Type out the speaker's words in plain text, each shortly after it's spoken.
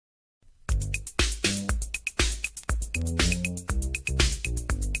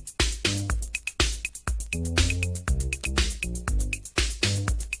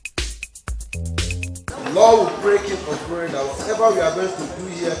Lord, we pray, King of glory, that whatever we are going to do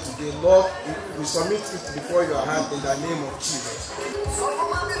here today, Lord, we submit it before your hand in the name of Jesus.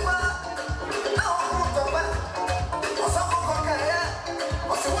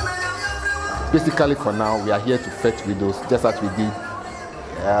 Basically, for now, we are here to fetch widows, just as we did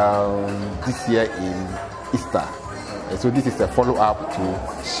this year in Easter. And so this is a follow-up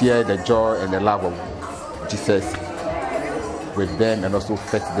to share the joy and the love of Jesus with them and also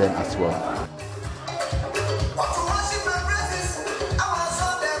fetch them as well.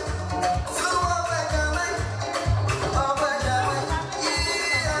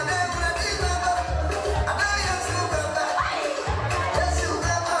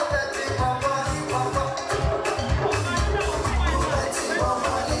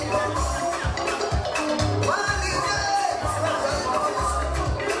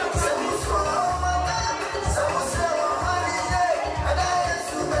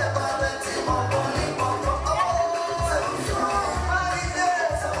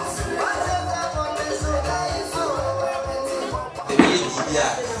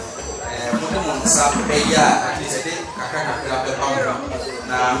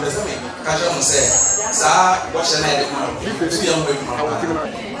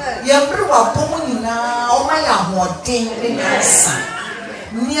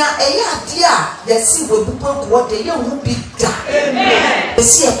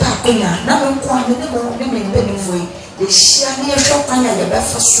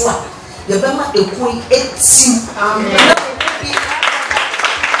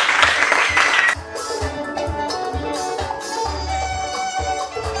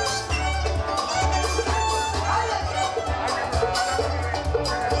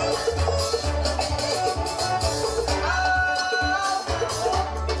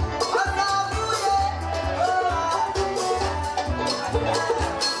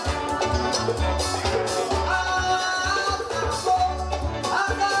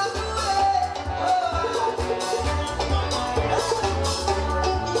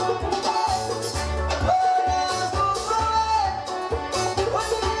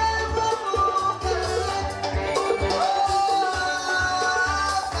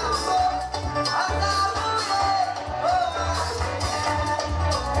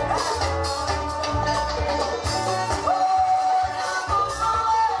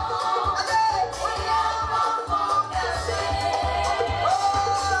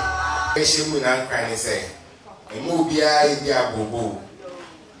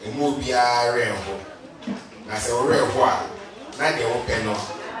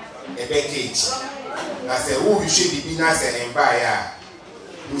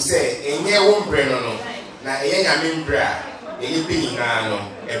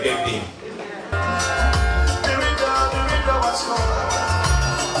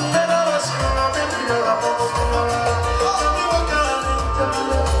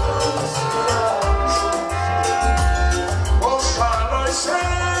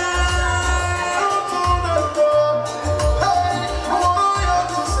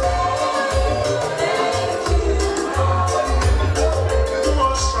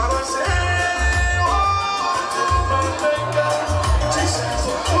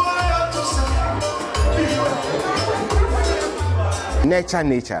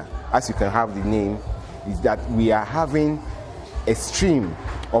 Nature, as you can have the name, is that we are having a stream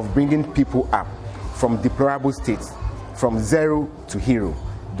of bringing people up from deplorable states, from zero to hero.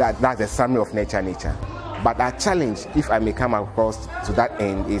 That's the summary of nature. But our challenge, if I may come across to that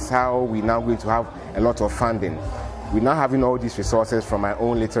end, is how we now going to have a lot of funding. We're now having all these resources from my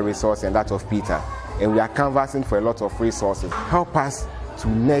own little resource and that of Peter, and we are canvassing for a lot of resources. Help us to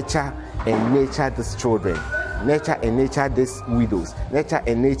nurture and nature these children. Nurture and nature these widows, nurture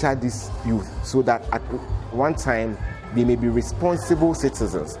and nature these youth, so that at one time they may be responsible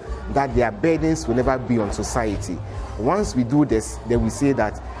citizens, that their burdens will never be on society. Once we do this, then we say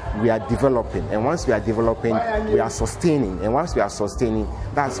that we are developing, and once we are developing, we are sustaining, and once we are sustaining,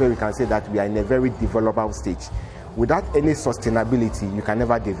 that's where we can say that we are in a very developable stage. Without any sustainability, you can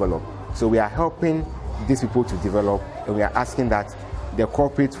never develop. So we are helping these people to develop, and we are asking that the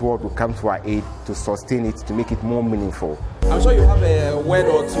corporate world will come to our aid to sustain it, to make it more meaningful. I'm sure you have a word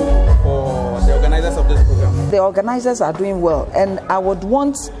or two for the organizers of this program. The organizers are doing well, and I would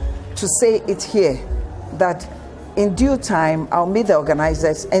want to say it here that in due time I'll meet the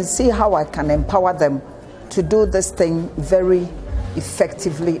organizers and see how I can empower them to do this thing very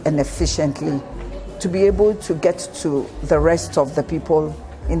effectively and efficiently, to be able to get to the rest of the people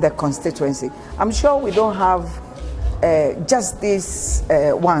in the constituency. I'm sure we don't have just these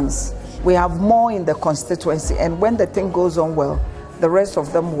ones. We have more in the constituency, and when the thing goes on well, the rest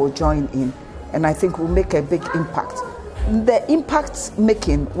of them will join in. and I think will make a big impact. The impact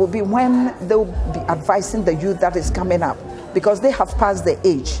making will be when they'll be advising the youth that is coming up, because they have passed the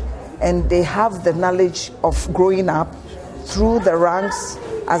age and they have the knowledge of growing up through the ranks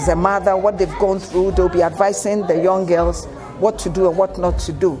as a mother, what they've gone through. They'll be advising the young girls what to do and what not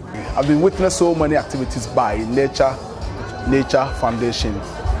to do. I've been witnessing so many activities by Nature Foundation,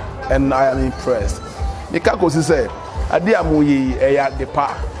 and I am impressed. Nikakosi say, adi amuyi eya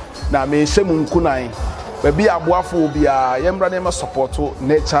depa na me shemu nkunai. Baby abuafo bia yembra nema support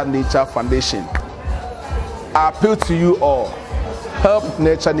Nature Foundation. I appeal to you all, help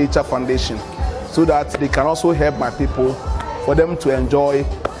Nature Foundation so that they can also help my people, for them to enjoy,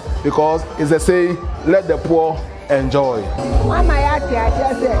 because it's a say, let the poor enjoy. Mama yati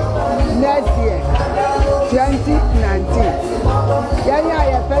say next year 2019. Yanya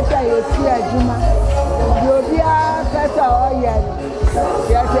ya pesa yosi ajuma. Yobia pesa oyen.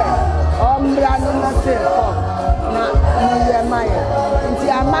 Yes, ombra no na se ko na niye maya. Nti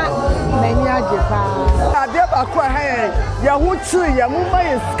ama mani ajepa. Ade akwa ha ya hutu ya muma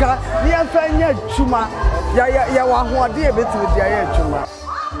yeska ni afanya juma. Ya wa hoade ebetimi dia ya juma.